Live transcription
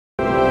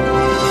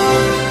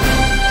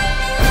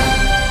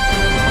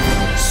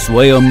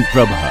Swayam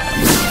Prabha.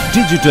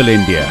 Digital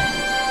India.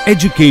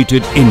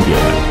 Educated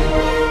India.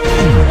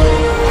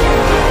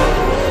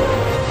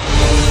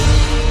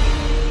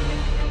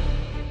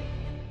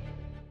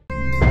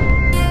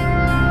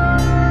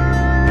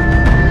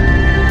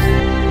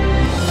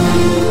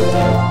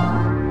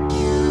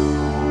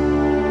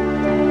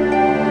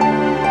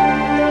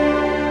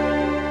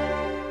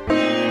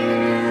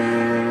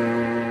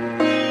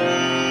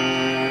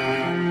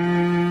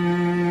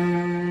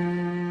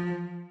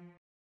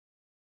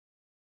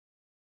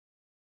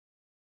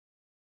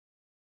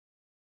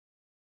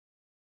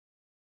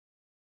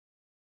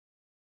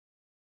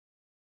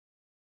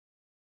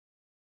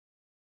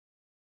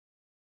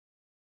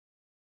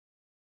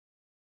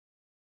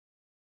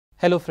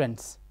 Hello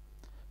friends,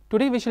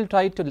 today we shall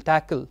try to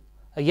tackle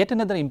yet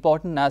another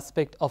important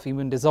aspect of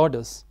immune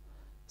disorders,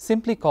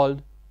 simply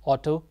called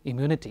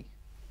autoimmunity.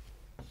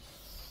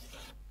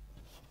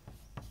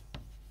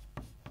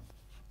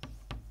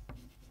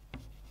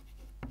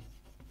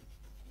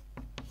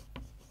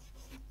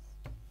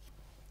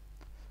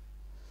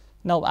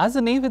 Now, as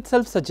the name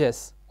itself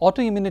suggests,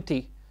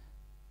 autoimmunity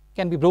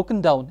can be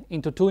broken down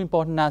into two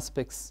important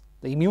aspects,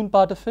 the immune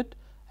part of it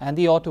and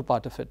the auto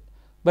part of it.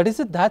 But is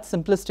it that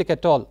simplistic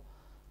at all?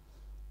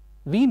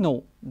 We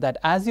know that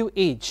as you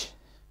age,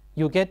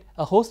 you get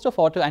a host of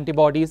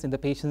autoantibodies in the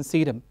patient's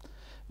serum,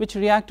 which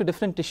react to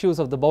different tissues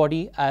of the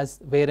body as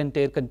wear and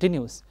tear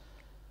continues.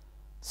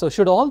 So,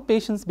 should all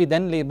patients be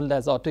then labeled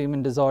as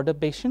autoimmune disorder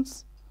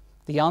patients?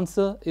 The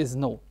answer is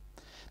no.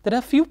 There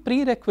are few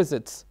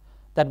prerequisites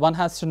that one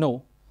has to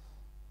know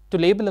to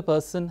label a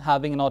person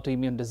having an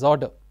autoimmune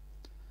disorder.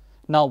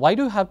 Now, why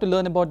do you have to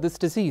learn about this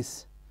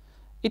disease?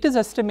 It is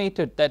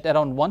estimated that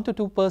around 1 to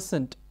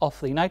 2% of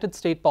the United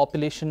States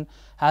population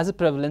has a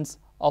prevalence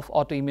of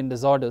autoimmune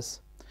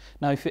disorders.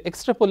 Now, if you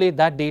extrapolate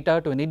that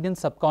data to an Indian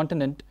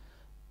subcontinent,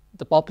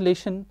 the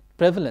population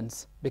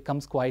prevalence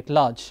becomes quite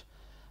large.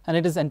 And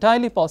it is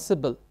entirely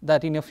possible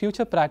that in your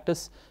future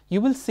practice, you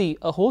will see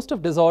a host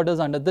of disorders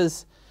under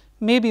this,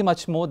 maybe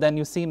much more than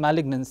you see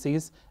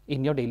malignancies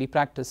in your daily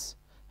practice.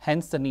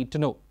 Hence the need to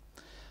know.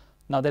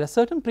 Now, there are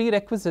certain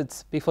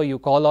prerequisites before you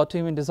call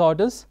autoimmune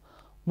disorders.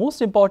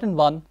 Most important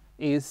one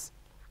is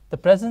the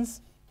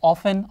presence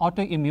of an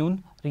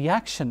autoimmune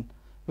reaction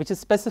which is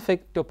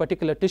specific to a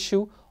particular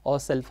tissue or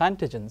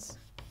self-antigens.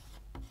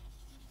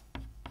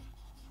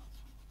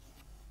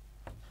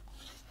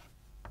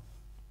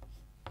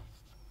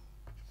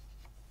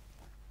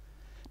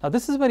 Now,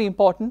 this is very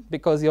important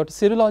because you have to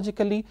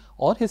serologically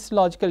or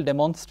histologically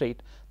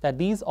demonstrate that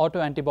these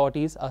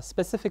autoantibodies are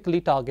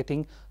specifically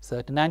targeting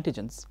certain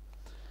antigens.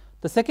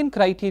 The second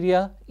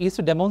criteria is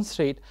to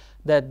demonstrate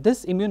that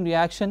this immune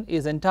reaction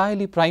is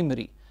entirely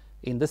primary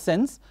in the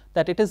sense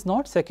that it is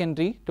not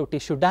secondary to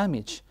tissue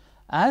damage.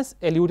 As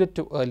alluded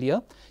to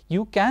earlier,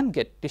 you can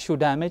get tissue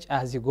damage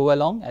as you go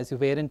along, as you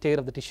wear and tear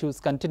of the tissues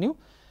continue,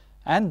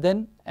 and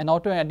then an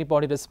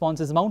autoantibody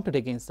response is mounted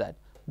against that.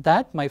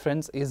 That, my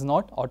friends, is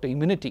not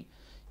autoimmunity.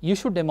 You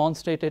should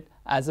demonstrate it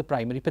as a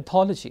primary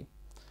pathology.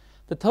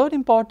 The third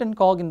important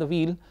cog in the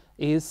wheel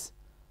is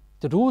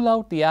to rule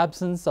out the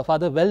absence of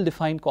other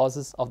well-defined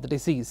causes of the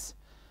disease.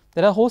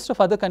 There are a host of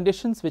other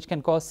conditions which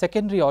can cause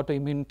secondary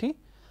autoimmunity.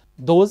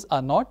 Those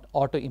are not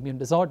autoimmune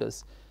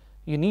disorders.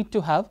 You need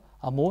to have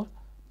a more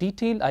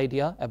detailed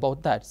idea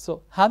about that.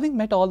 So, having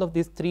met all of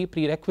these three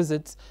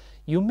prerequisites,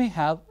 you may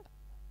have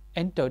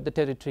entered the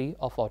territory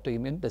of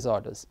autoimmune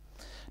disorders.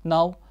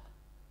 Now,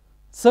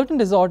 certain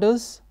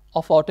disorders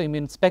of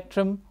autoimmune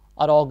spectrum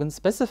are organ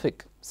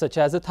specific, such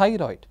as a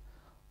thyroid.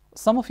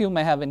 Some of you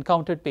may have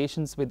encountered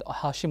patients with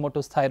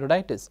Hashimoto's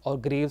thyroiditis or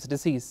Graves'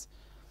 disease.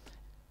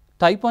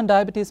 Type 1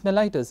 diabetes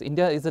mellitus.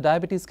 India is the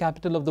diabetes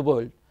capital of the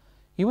world.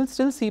 You will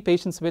still see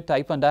patients with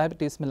type 1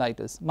 diabetes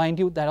mellitus. Mind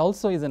you, that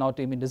also is an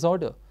autoimmune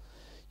disorder.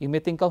 You may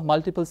think of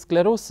multiple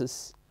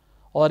sclerosis,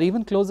 or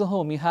even closer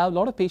home, you have a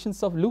lot of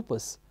patients of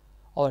lupus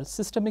or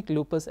systemic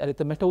lupus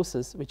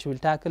erythematosus, which we will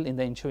tackle in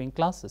the ensuing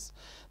classes.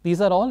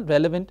 These are all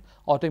relevant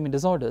autoimmune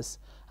disorders.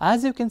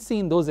 As you can see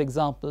in those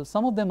examples,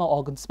 some of them are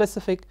organ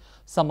specific,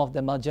 some of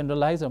them are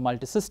generalized or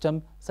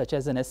multisystem, such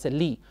as an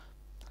SLE.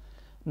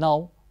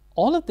 Now,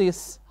 all of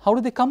this, how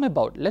do they come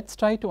about? Let's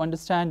try to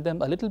understand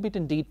them a little bit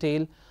in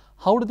detail.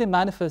 How do they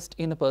manifest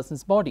in a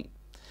person's body?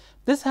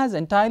 This has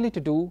entirely to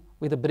do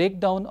with the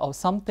breakdown of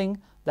something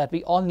that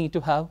we all need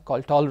to have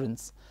called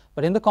tolerance.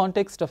 But in the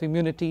context of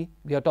immunity,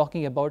 we are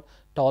talking about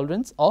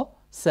tolerance or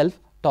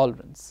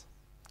self-tolerance.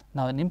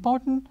 Now, an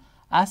important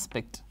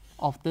aspect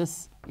of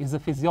this is the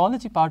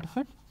physiology part of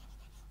it.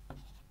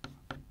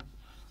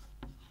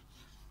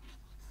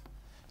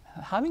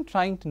 Having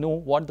trying to know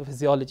what the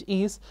physiology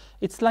is,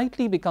 it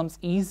slightly becomes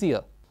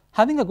easier.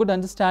 Having a good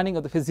understanding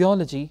of the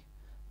physiology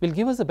will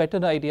give us a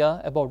better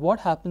idea about what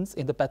happens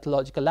in the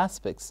pathological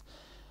aspects.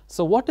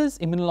 So, what is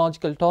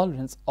immunological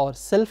tolerance or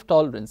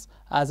self-tolerance,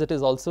 as it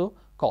is also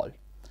called?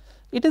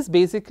 It is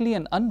basically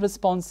an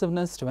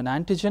unresponsiveness to an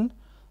antigen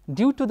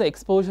due to the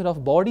exposure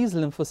of body's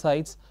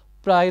lymphocytes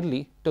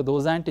priorly to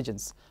those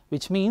antigens,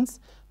 which means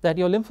that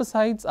your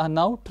lymphocytes are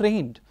now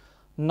trained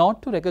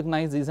not to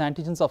recognize these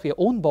antigens of your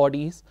own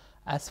bodies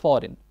as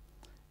foreign.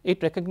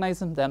 It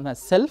recognizes them as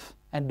self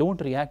and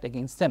don't react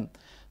against them.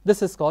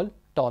 This is called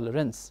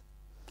tolerance.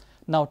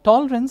 Now,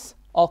 tolerance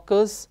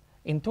occurs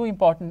in two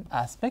important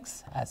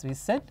aspects. As we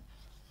said,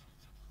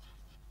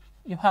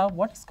 you have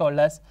what is called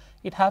as,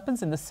 it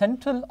happens in the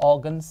central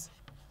organs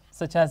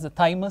such as the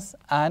thymus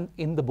and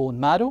in the bone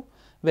marrow,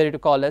 where it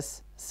is called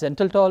as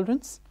central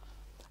tolerance,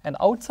 and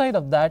outside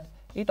of that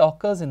it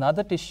occurs in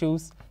other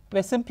tissues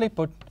where simply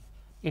put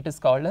it is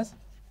called as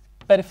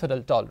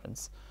peripheral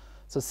tolerance.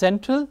 So,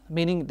 central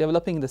meaning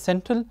developing in the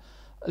central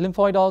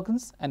lymphoid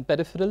organs and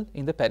peripheral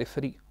in the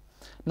periphery.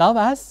 Now,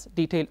 as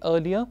detailed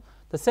earlier,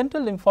 the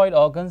central lymphoid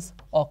organs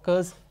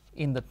occurs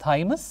in the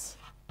thymus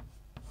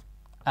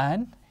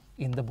and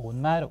in the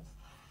bone marrow.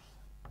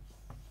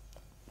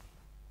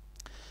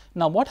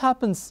 Now, what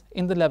happens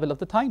in the level of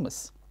the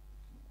thymus?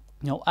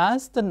 Now,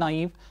 as the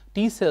naive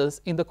T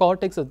cells in the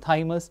cortex of the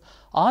thymus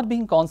are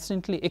being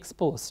constantly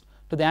exposed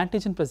to the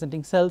antigen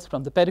presenting cells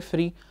from the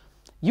periphery,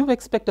 you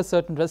expect a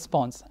certain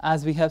response,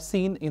 as we have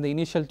seen in the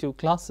initial two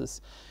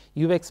classes.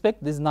 You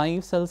expect these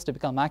naive cells to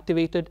become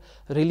activated,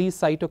 release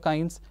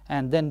cytokines,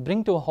 and then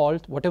bring to a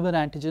halt whatever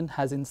antigen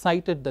has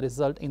incited the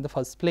result in the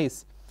first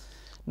place.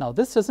 Now,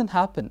 this does not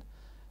happen.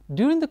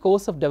 During the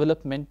course of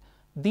development,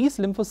 these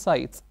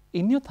lymphocytes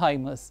in your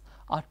thymus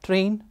are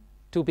trained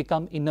to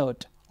become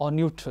inert or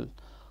neutral.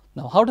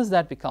 Now, how does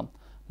that become?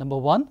 Number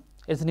one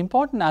is an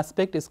important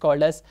aspect is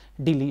called as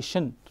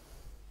deletion.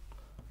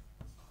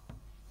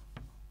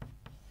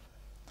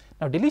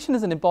 Now, deletion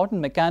is an important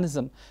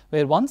mechanism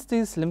where once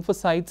these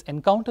lymphocytes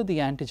encounter the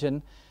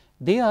antigen,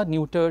 they are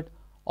neutered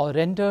or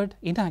rendered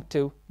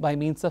inactive by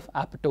means of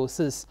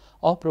apoptosis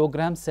or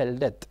programmed cell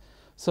death.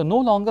 So, no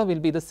longer will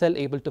be the cell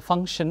able to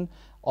function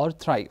or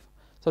thrive.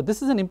 So,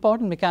 this is an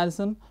important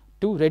mechanism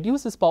to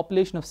reduce this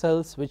population of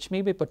cells which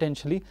may be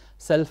potentially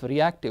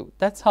self-reactive.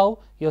 That is how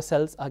your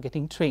cells are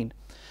getting trained.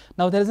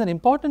 Now, there is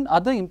an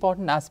other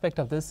important aspect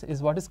of this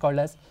is what is called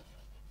as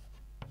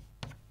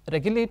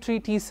regulatory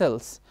T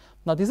cells.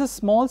 Now, this is a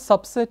small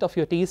subset of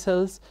your T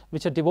cells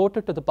which are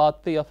devoted to the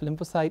pathway of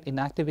lymphocyte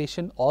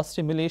inactivation or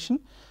stimulation.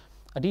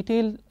 A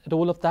detailed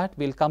role of that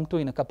we will come to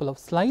in a couple of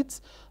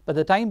slides, but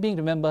the time being,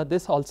 remember,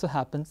 this also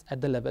happens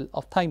at the level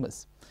of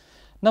thymus.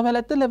 Now, while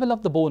at the level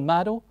of the bone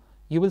marrow,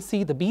 you will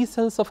see the B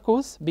cells, of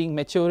course, being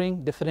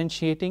maturing,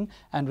 differentiating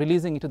and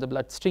releasing into the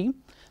bloodstream.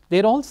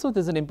 There also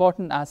is an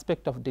important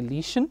aspect of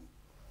deletion,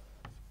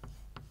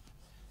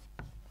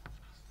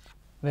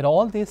 where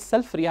all these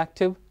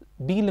self-reactive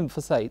B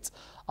lymphocytes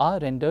are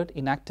rendered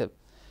inactive.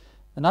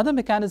 Another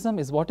mechanism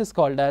is what is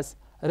called as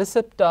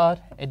receptor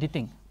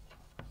editing,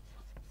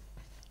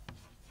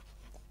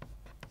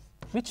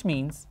 which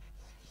means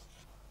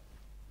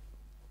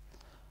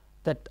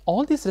that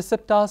all these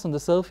receptors on the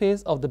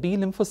surface of the B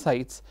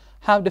lymphocytes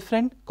have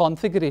different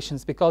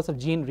configurations because of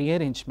gene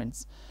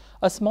rearrangements.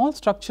 A small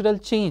structural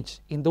change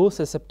in those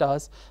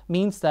receptors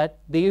means that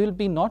they will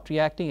be not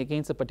reacting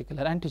against a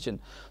particular antigen.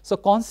 So,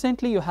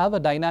 constantly you have a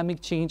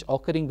dynamic change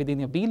occurring within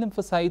your B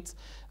lymphocytes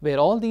where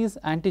all these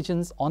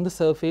antigens on the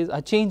surface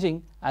are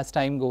changing as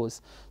time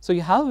goes. So,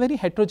 you have a very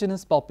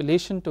heterogeneous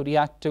population to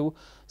react to.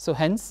 So,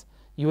 hence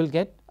you will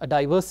get a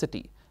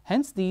diversity.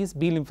 Hence, these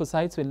B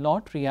lymphocytes will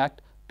not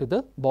react to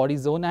the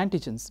body's own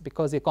antigens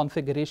because their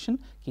configuration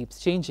keeps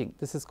changing.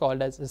 This is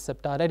called as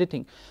receptor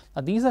editing.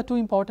 Now, these are two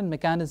important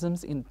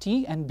mechanisms in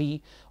T and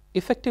B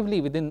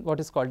effectively within what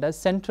is called as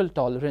central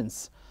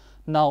tolerance.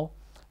 Now,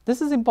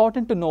 this is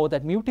important to know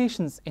that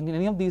mutations in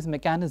any of these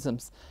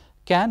mechanisms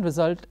can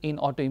result in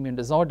autoimmune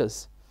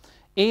disorders.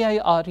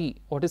 AIRE,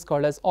 what is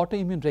called as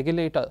autoimmune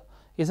regulator,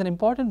 is an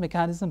important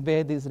mechanism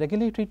where these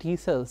regulatory T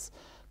cells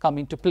come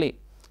into play.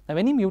 Now,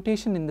 any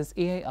mutation in this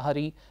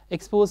AIRE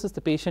exposes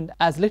the patient,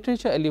 as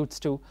literature alludes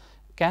to,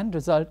 can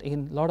result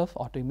in a lot of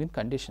autoimmune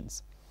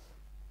conditions.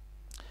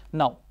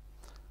 Now,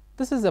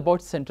 this is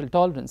about central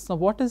tolerance. Now,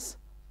 what is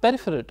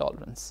peripheral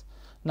tolerance?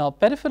 Now,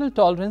 peripheral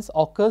tolerance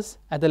occurs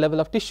at the level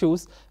of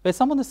tissues where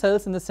some of the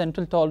cells in the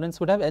central tolerance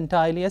would have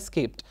entirely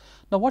escaped.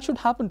 Now, what should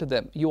happen to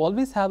them? You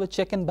always have a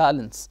check and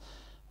balance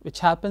which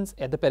happens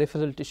at the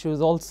peripheral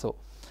tissues also.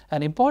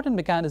 An important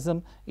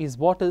mechanism is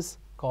what is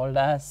called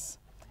as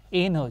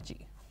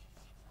energy.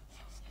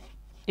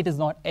 It is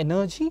not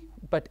energy,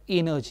 but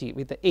energy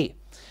with the A.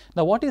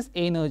 Now, what is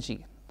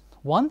energy?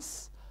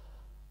 Once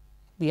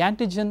the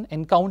antigen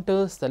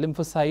encounters the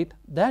lymphocyte,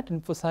 that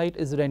lymphocyte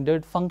is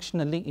rendered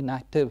functionally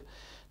inactive.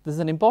 This is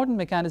an important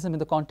mechanism in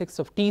the context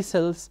of T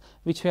cells,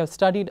 which we have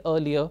studied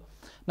earlier.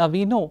 Now,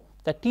 we know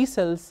that T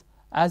cells,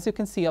 as you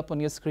can see up on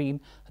your screen,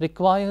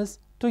 requires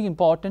two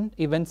important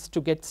events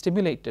to get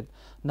stimulated.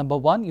 Number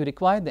one, you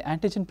require the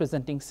antigen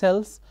presenting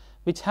cells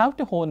which have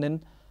to hone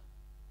in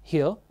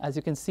here. As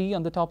you can see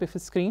on the top of your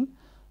screen,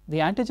 the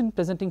antigen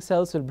presenting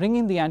cells will bring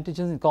in the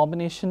antigens in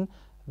combination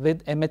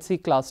with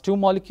MHC class II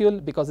molecule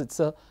because it's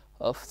a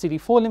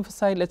CD4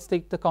 lymphocyte. Let's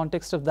take the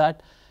context of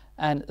that,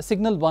 and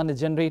signal 1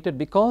 is generated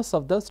because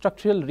of the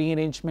structural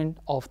rearrangement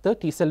of the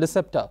T cell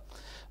receptor.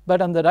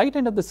 But on the right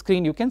end of the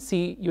screen, you can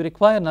see you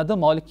require another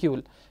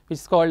molecule which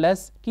is called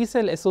as T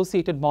cell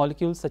associated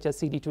molecules such as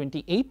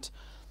CD28,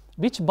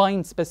 which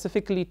bind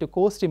specifically to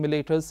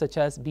co-stimulators such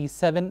as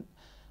B7,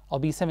 or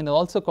B7 is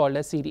also called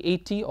as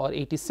CD80 or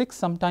 86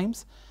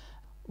 sometimes.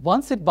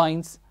 Once it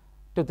binds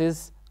to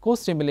these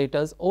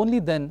co-stimulators,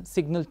 only then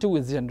signal 2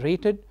 is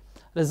generated,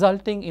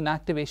 resulting in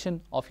activation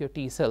of your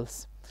T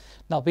cells.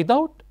 Now,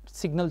 without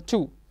signal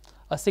 2,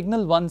 a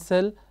signal 1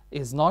 cell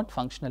is not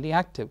functionally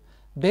active.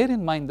 Bear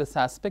in mind this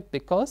aspect,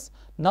 because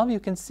now you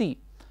can see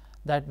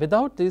that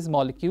without these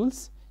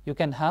molecules, you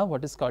can have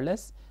what is called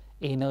as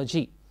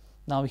energy.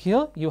 Now,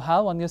 here you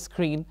have on your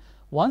screen,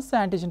 once the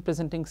antigen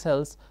presenting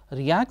cells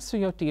reacts to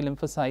your T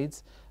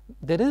lymphocytes,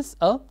 there is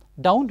a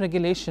down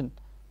regulation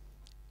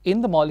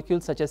in the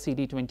molecules such as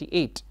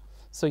CD28.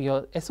 So,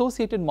 your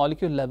associated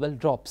molecule level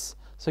drops.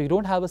 So, you do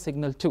not have a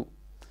signal 2.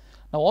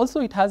 Now, also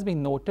it has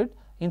been noted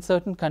in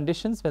certain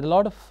conditions where a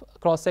lot of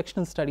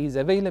cross-sectional studies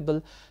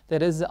available,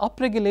 there is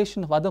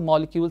upregulation of other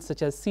molecules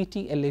such as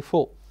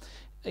CTLA4.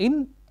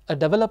 In a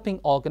developing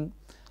organ,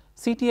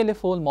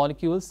 CTLA4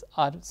 molecules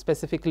are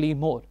specifically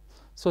more.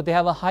 So, they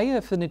have a higher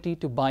affinity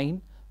to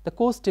bind the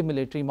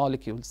co-stimulatory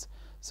molecules.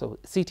 So,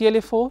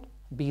 CTLA4,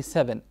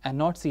 B7 and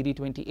not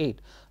CD28.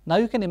 Now,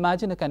 you can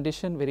imagine a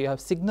condition where you have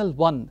signal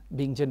 1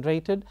 being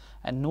generated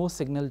and no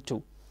signal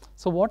 2.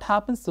 So, what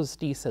happens to those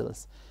T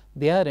cells?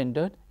 They are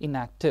rendered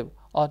inactive,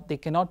 or they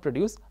cannot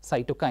produce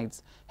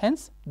cytokines.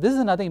 Hence, this is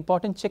another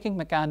important checking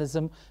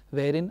mechanism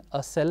wherein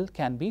a cell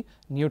can be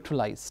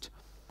neutralized.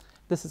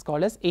 This is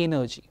called as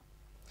energy.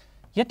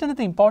 Yet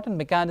another important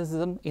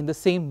mechanism in the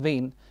same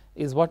vein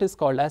is what is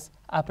called as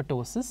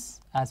apoptosis,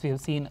 as we have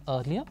seen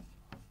earlier,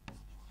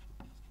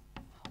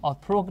 or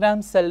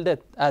programmed cell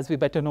death as we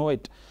better know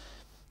it.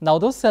 Now,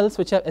 those cells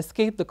which have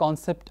escaped the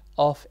concept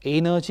of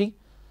energy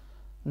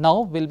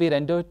now will be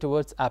rendered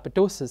towards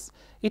apoptosis.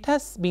 It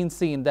has been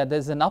seen that there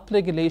is an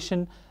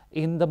upregulation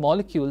in the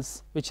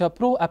molecules which are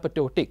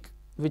pro-apoptotic,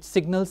 which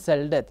signal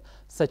cell death,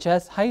 such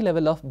as high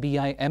level of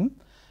BIM,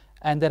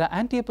 and there are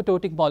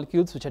anti-apoptotic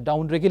molecules which are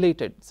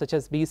down-regulated, such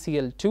as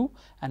BCL2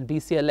 and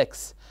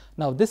BCLX.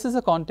 Now, this is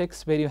a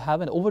context where you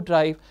have an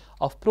overdrive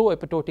of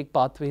pro-apoptotic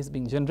pathways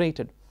being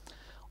generated.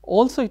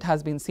 Also, it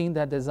has been seen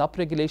that there is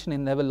upregulation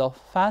in level of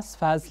Fas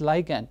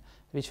ligand,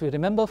 which we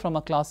remember from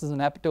our classes on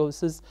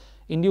apoptosis,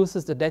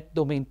 induces the death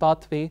domain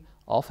pathway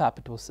of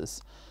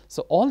apoptosis.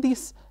 So, all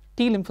these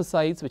T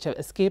lymphocytes which have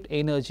escaped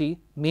energy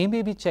may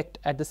be checked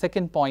at the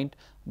second point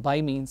by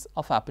means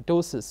of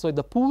apoptosis. So,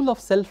 the pool of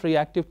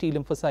self-reactive T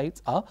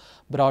lymphocytes are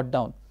brought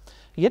down.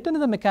 Yet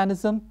another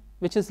mechanism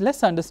which is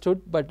less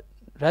understood but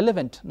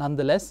relevant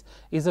nonetheless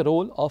is the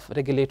role of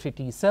regulatory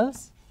T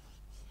cells.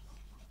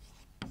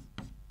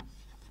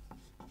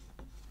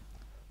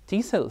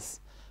 T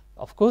cells,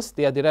 of course,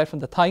 they are derived from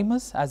the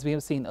thymus, as we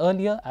have seen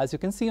earlier. As you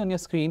can see on your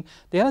screen,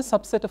 they are a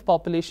subset of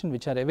population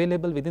which are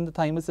available within the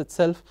thymus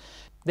itself.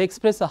 They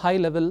express a high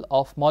level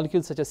of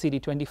molecules such as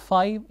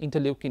CD25,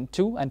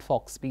 interleukin-2 and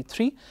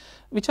FOXP3,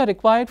 which are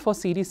required for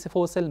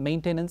CD4 cell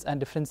maintenance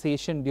and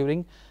differentiation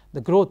during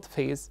the growth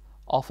phase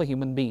of a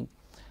human being.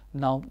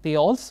 Now, they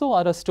also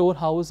are a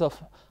storehouse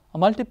of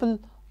multiple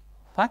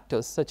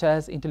factors such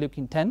as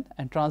interleukin-10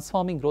 and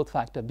transforming growth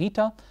factor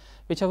beta,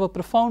 which have a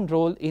profound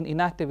role in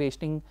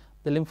inactivating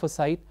the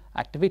lymphocyte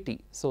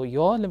activity. So,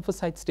 your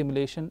lymphocyte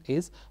stimulation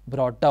is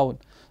brought down.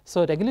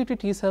 So, regulatory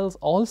T cells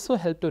also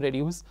help to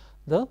reduce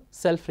the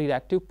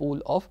self-reactive pool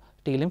of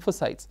T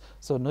lymphocytes.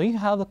 So, now you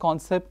have the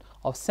concept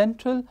of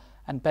central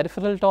and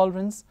peripheral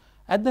tolerance.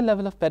 At the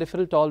level of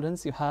peripheral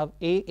tolerance, you have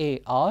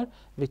AAR,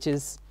 which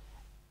is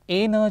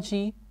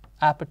energy,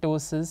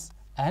 apoptosis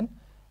and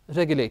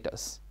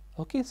regulators.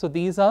 Okay, so,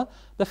 these are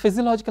the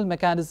physiological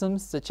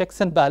mechanisms, the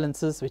checks and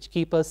balances which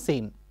keep us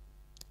sane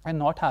and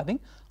not having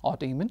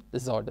autoimmune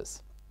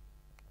disorders.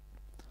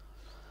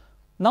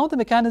 Now, the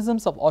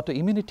mechanisms of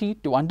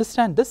autoimmunity, to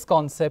understand this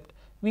concept,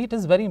 it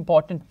is very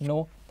important to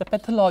know the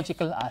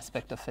pathological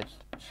aspect of it.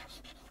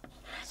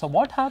 So,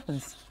 what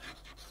happens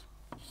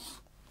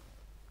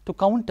to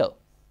counter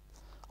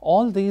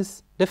all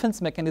these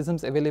defense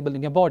mechanisms available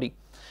in your body?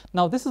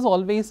 Now, this is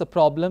always a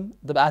problem.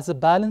 As the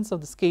balance of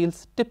the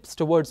scales tips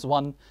towards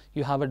one,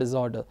 you have a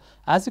disorder.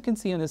 As you can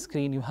see on the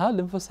screen, you have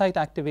lymphocyte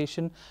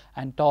activation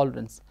and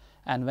tolerance.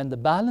 And when the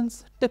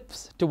balance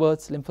tips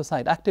towards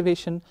lymphocyte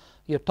activation,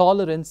 your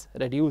tolerance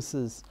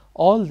reduces.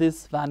 All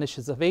this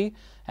vanishes away,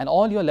 and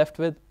all you're left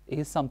with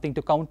is something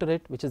to counter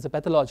it, which is the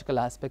pathological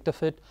aspect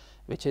of it,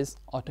 which is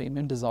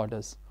autoimmune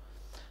disorders.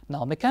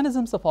 Now,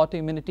 mechanisms of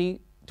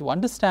autoimmunity, to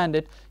understand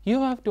it, you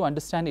have to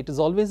understand it is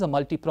always a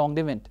multi-pronged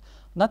event.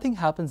 Nothing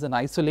happens in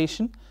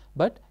isolation,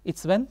 but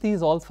it's when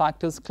these all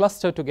factors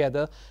cluster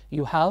together,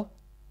 you have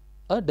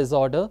a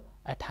disorder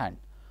at hand.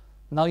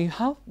 Now, you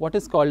have what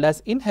is called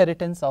as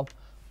inheritance of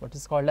what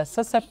is called as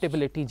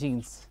susceptibility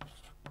genes.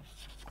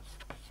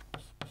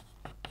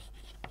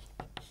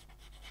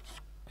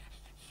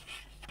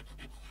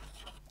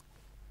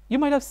 You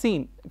might have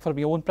seen from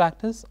your own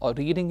practice or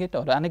reading it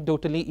or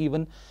anecdotally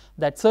even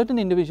that certain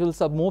individuals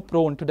are more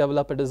prone to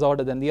develop a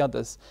disorder than the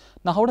others.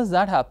 Now, how does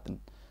that happen?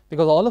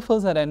 Because all of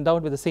us are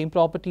endowed with the same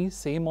properties,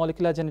 same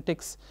molecular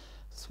genetics,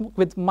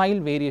 with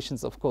mild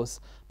variations, of course.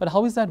 But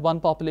how is that one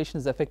population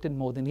is affected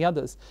more than the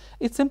others?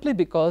 It's simply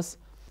because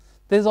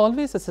there is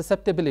always a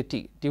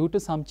susceptibility due to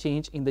some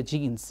change in the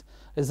genes,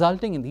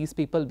 resulting in these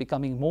people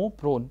becoming more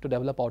prone to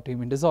develop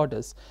autoimmune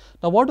disorders.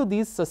 Now, what do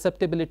these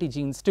susceptibility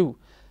genes do?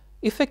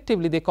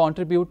 Effectively, they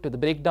contribute to the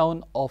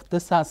breakdown of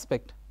this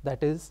aspect,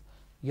 that is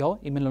your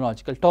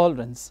immunological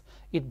tolerance.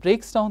 It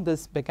breaks down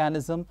this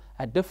mechanism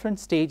at different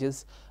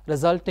stages,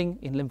 resulting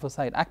in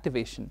lymphocyte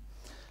activation.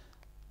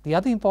 The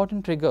other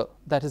important trigger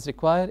that is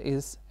required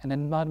is an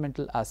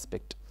environmental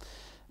aspect.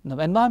 Now,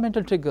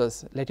 environmental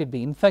triggers, let it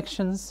be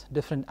infections,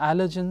 different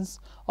allergens,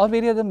 or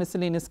various other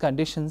miscellaneous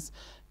conditions,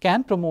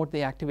 can promote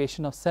the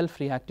activation of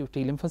self-reactive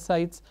T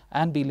lymphocytes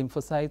and B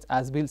lymphocytes,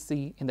 as we'll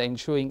see in the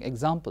ensuing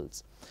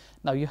examples.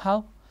 Now, you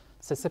have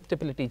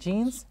susceptibility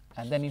genes,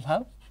 and then you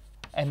have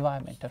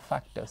environmental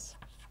factors.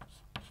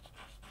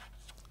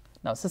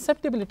 Now,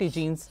 susceptibility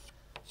genes,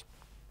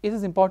 it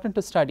is important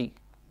to study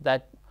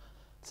that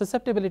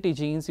susceptibility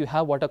genes, you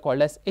have what are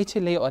called as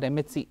HLA or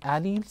MHC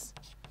alleles,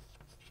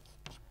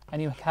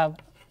 and you have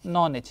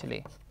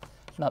non-HLA.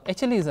 Now,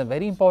 HLA is a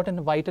very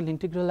important vital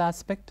integral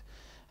aspect,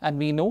 and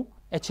we know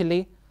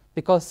HLA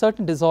because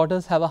certain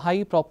disorders have a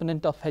high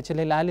proponent of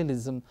HLA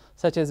allelism,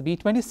 such as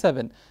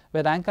B27,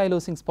 where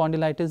ankylosing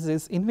spondylitis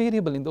is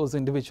invariable in those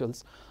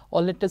individuals.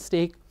 Or let us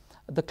take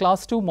the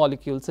class 2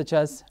 molecules such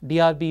as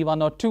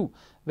DRB1 or 2,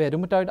 where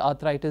rheumatoid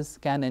arthritis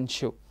can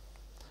ensue.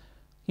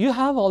 You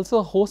have also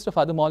a host of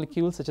other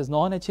molecules such as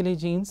non-HLA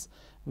genes,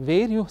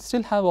 where you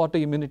still have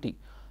autoimmunity.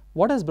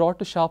 What has brought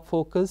to sharp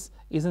focus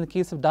is in the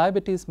case of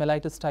diabetes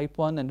mellitus type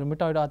 1 and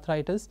rheumatoid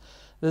arthritis,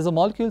 there is a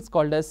molecule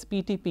called as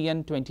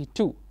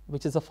PTPN22,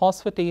 which is a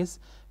phosphatase,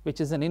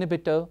 which is an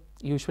inhibitor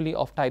usually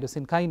of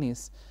tyrosine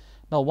kinase.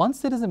 Now,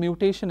 once there is a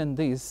mutation in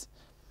this,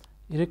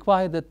 you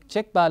require the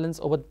check balance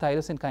over the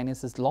tyrosine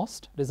kinase is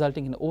lost,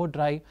 resulting in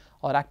overdrive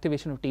or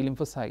activation of T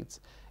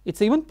lymphocytes.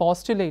 It's even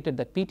postulated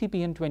that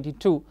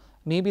PTPN22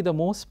 may be the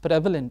most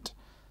prevalent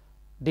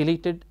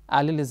deleted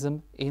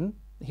allelism in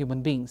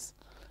human beings.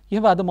 You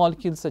have other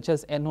molecules such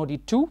as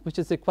NOD2, which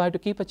is required to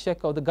keep a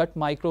check of the gut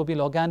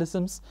microbial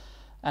organisms,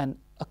 and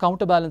a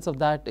counterbalance of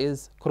that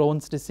is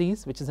Crohn's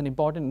disease, which is an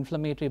important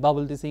inflammatory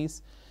bowel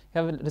disease.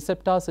 You have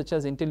receptors such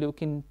as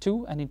interleukin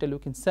 2 and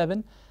interleukin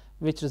 7,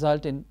 which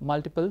result in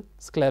multiple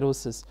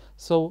sclerosis.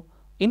 So,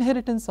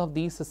 inheritance of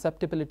these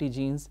susceptibility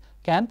genes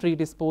can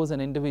predispose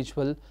an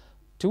individual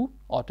to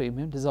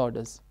autoimmune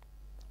disorders.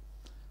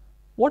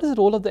 What is the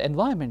role of the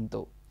environment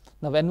though?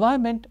 Now,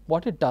 environment,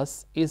 what it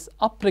does is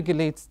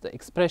upregulates the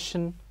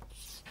expression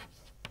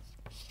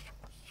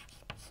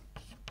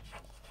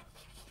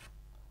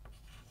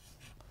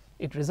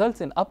it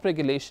results in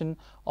upregulation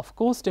of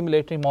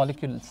co-stimulatory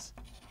molecules.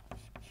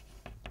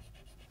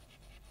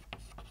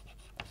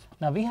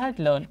 Now, we had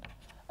learned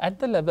at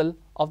the level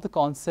of the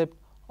concept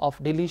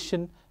of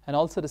deletion and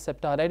also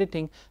receptor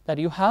editing that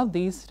you have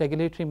these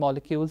regulatory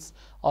molecules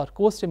or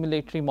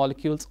co-stimulatory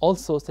molecules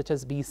also, such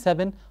as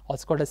B7,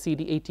 also called as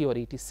CD80 or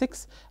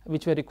 86,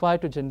 which were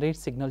required to generate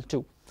signal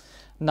 2.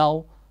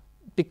 Now,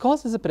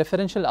 because there is a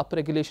preferential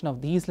upregulation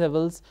of these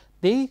levels,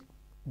 they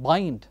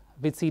bind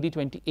with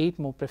CD28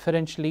 more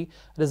preferentially,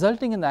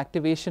 resulting in the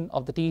activation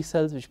of the T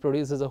cells, which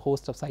produces a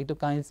host of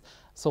cytokines,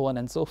 so on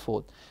and so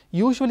forth.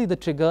 Usually the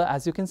trigger,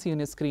 as you can see on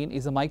your screen,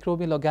 is a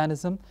microbial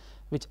organism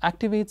which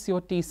activates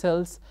your T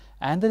cells,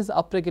 and there is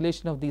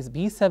upregulation of these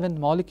B7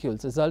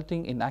 molecules,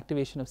 resulting in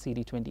activation of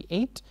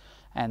CD28,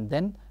 and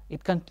then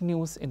it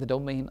continues in the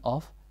domain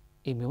of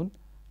immune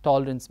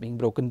tolerance being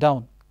broken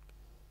down.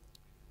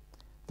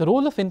 The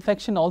role of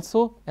infection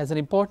also as an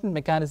important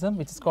mechanism,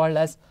 which is called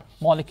as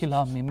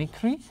molecular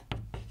mimicry.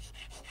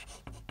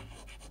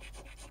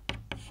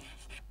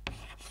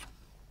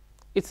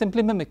 It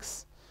simply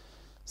mimics.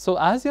 So,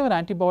 as your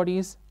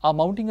antibodies are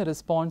mounting a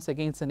response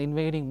against an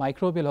invading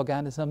microbial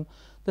organism,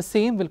 the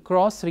same will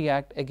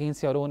cross-react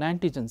against your own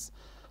antigens.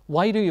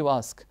 Why do you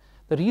ask?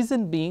 The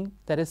reason being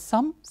there is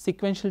some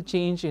sequential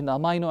change in the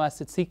amino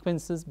acid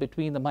sequences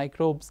between the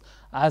microbes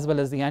as well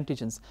as the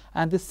antigens.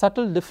 And this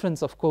subtle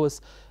difference, of course,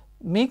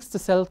 makes the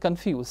cell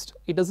confused.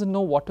 It doesn't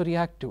know what to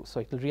react to. So,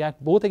 it will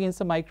react both against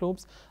the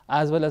microbes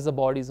as well as the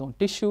body's own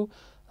tissue.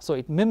 So,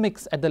 it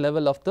mimics at the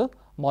level of the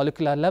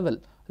molecular level,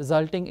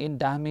 resulting in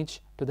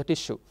damage to the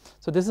tissue.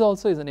 So, this is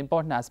also an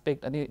important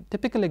aspect, and a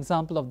typical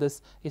example of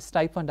this is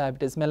type 1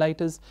 diabetes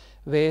mellitus,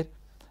 where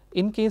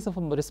in case of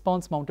a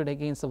response mounted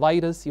against a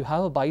virus, you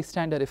have a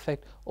bystander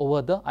effect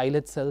over the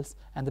islet cells,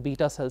 and the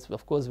beta cells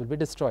of course will be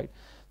destroyed.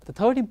 The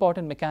third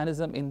important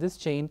mechanism in this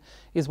chain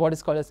is what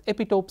is called as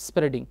epitope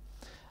spreading.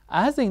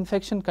 As the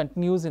infection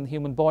continues in the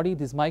human body,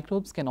 these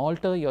microbes can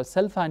alter your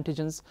self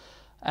antigens,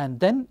 and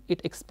then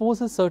it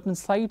exposes certain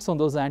sites on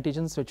those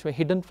antigens which were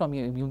hidden from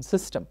your immune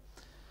system.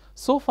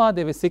 So far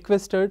they were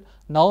sequestered,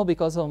 now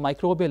because of a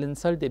microbial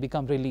insult they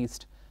become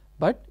released,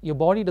 but your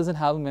body doesn't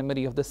have a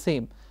memory of the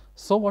same.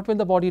 So what will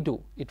the body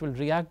do? It will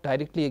react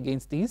directly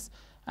against these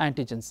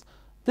antigens.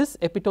 This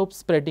epitope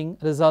spreading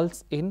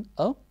results in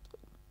a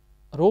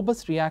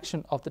robust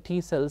reaction of the T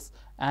cells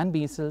and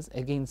B cells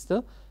against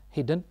the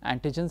hidden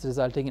antigens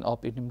resulting in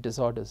autoimmune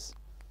disorders.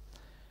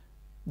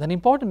 An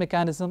important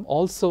mechanism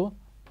also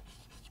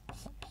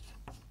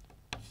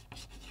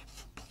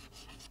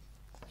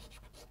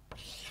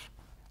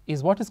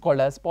is what is called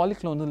as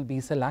polyclonal B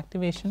cell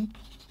activation.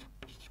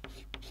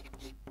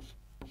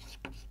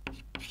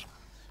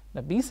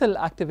 The B cell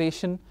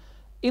activation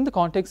in the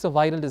context of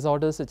viral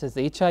disorders such as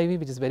HIV,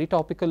 which is very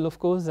topical of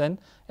course, and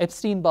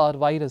Epstein-Barr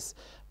virus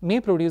may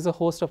produce a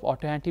host of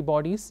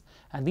autoantibodies,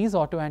 and these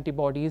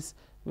autoantibodies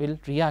will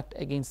react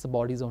against the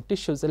body's own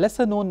tissues. A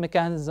lesser known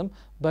mechanism,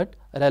 but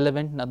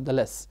relevant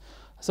nonetheless.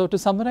 So to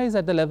summarize,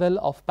 at the level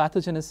of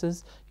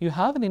pathogenesis, you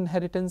have an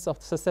inheritance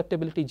of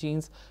susceptibility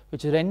genes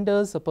which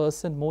renders a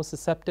person more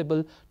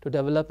susceptible to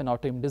develop an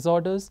autoimmune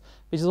disorders,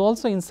 which is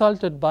also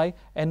insulted by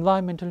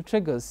environmental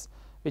triggers,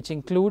 which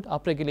include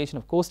upregulation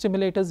of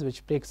co-stimulators,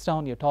 which breaks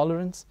down your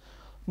tolerance.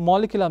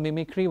 Molecular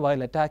mimicry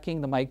while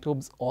attacking the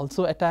microbes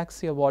also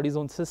attacks your body's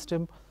own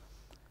system.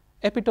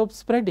 Epitope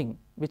spreading,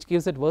 which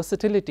gives it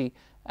versatility,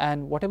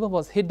 and whatever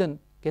was hidden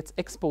gets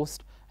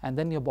exposed, and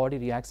then your body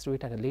reacts to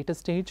it at a later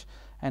stage.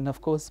 And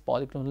of course,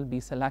 polyclonal B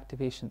cell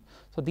activation.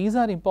 So these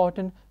are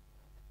important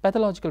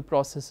pathological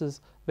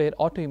processes where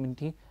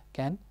autoimmunity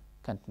can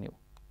continue.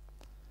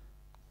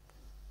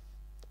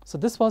 So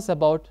this was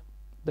about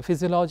the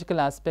physiological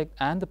aspect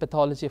and the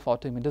pathology of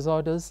autoimmune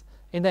disorders.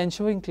 In the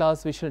ensuing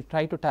class, we shall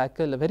try to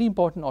tackle a very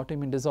important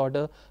autoimmune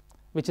disorder,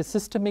 which is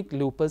systemic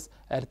lupus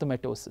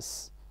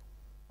erythematosus.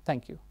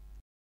 Thank you.